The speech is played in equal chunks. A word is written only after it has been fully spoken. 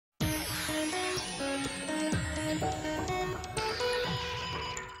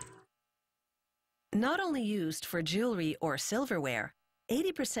Not only used for jewelry or silverware,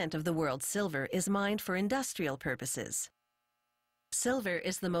 80% of the world's silver is mined for industrial purposes. Silver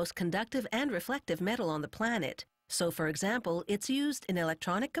is the most conductive and reflective metal on the planet, so for example, it's used in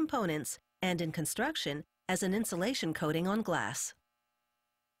electronic components and in construction as an insulation coating on glass.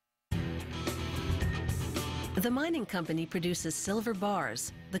 The mining company produces silver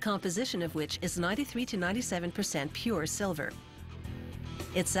bars, the composition of which is 93 to 97% pure silver.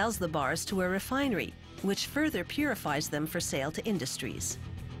 It sells the bars to a refinery, which further purifies them for sale to industries.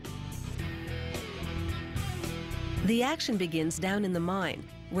 The action begins down in the mine,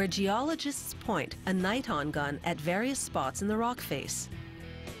 where geologists point a night-on gun at various spots in the rock face.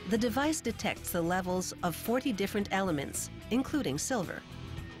 The device detects the levels of 40 different elements, including silver.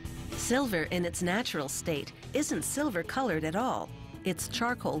 Silver in its natural state isn't silver-colored at all. It's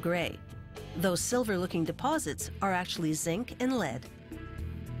charcoal gray. Those silver-looking deposits are actually zinc and lead.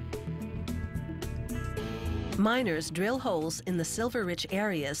 Miners drill holes in the silver-rich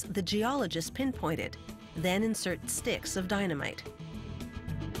areas the geologists pinpointed, then insert sticks of dynamite.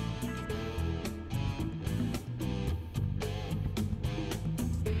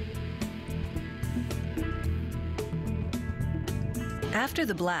 After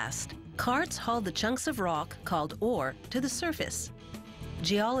the blast, carts haul the chunks of rock, called ore, to the surface.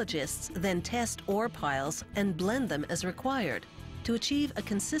 Geologists then test ore piles and blend them as required to achieve a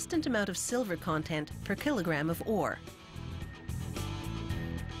consistent amount of silver content per kilogram of ore.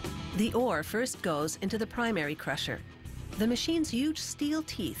 The ore first goes into the primary crusher. The machine's huge steel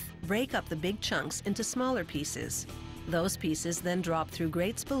teeth break up the big chunks into smaller pieces. Those pieces then drop through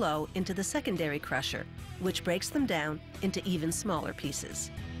grates below into the secondary crusher, which breaks them down into even smaller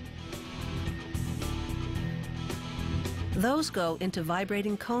pieces. Those go into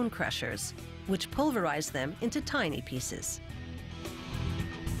vibrating cone crushers, which pulverize them into tiny pieces.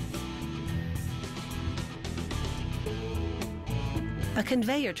 A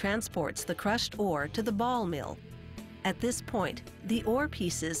conveyor transports the crushed ore to the ball mill. At this point, the ore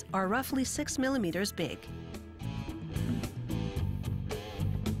pieces are roughly 6 millimeters big.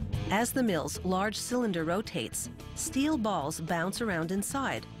 As the mill's large cylinder rotates, steel balls bounce around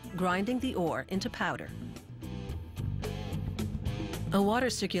inside, grinding the ore into powder. A water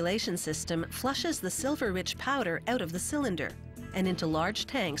circulation system flushes the silver-rich powder out of the cylinder and into large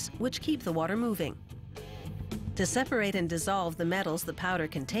tanks which keep the water moving. To separate and dissolve the metals the powder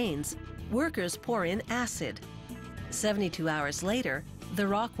contains, workers pour in acid. 72 hours later, the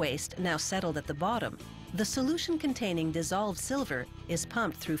rock waste now settled at the bottom, the solution containing dissolved silver is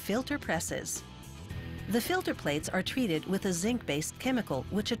pumped through filter presses. The filter plates are treated with a zinc-based chemical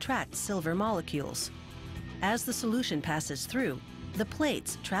which attracts silver molecules. As the solution passes through, the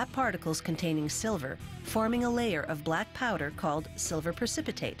plates trap particles containing silver, forming a layer of black powder called silver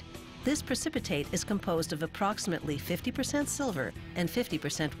precipitate. This precipitate is composed of approximately 50% silver and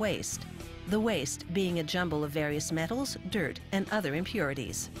 50% waste, the waste being a jumble of various metals, dirt, and other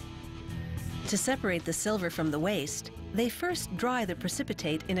impurities. To separate the silver from the waste, they first dry the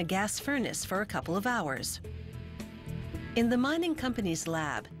precipitate in a gas furnace for a couple of hours. In the mining company's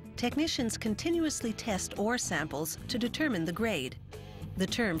lab, technicians continuously test ore samples to determine the grade, the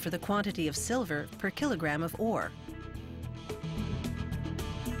term for the quantity of silver per kilogram of ore.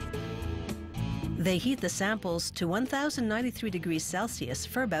 They heat the samples to 1093 degrees Celsius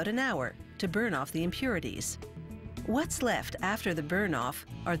for about an hour to burn off the impurities. What's left after the burn-off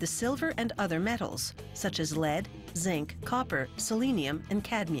are the silver and other metals, such as lead, zinc, copper, selenium, and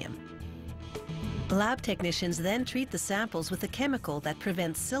cadmium. Lab technicians then treat the samples with a chemical that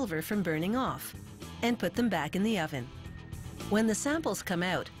prevents silver from burning off and put them back in the oven. When the samples come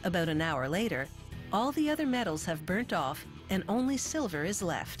out about an hour later, all the other metals have burnt off and only silver is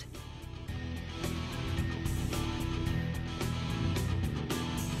left.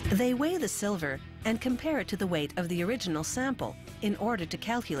 They weigh the silver and compare it to the weight of the original sample in order to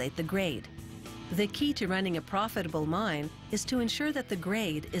calculate the grade. The key to running a profitable mine is to ensure that the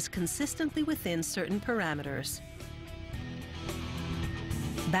grade is consistently within certain parameters.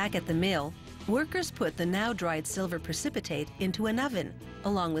 Back at the mill, workers put the now dried silver precipitate into an oven,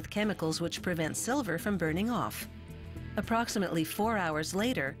 along with chemicals which prevent silver from burning off. Approximately 4 hours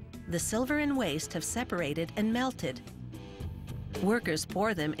later, the silver and waste have separated and melted. Workers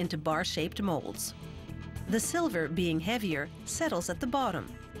pour them into bar-shaped molds. The silver, being heavier, settles at the bottom.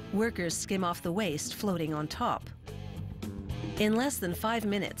 Workers skim off the waste floating on top. In less than 5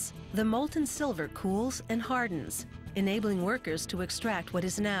 minutes, the molten silver cools and hardens, enabling workers to extract what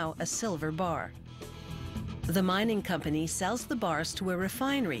is now a silver bar. The mining company sells the bars to a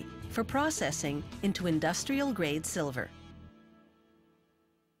refinery for processing into industrial-grade silver.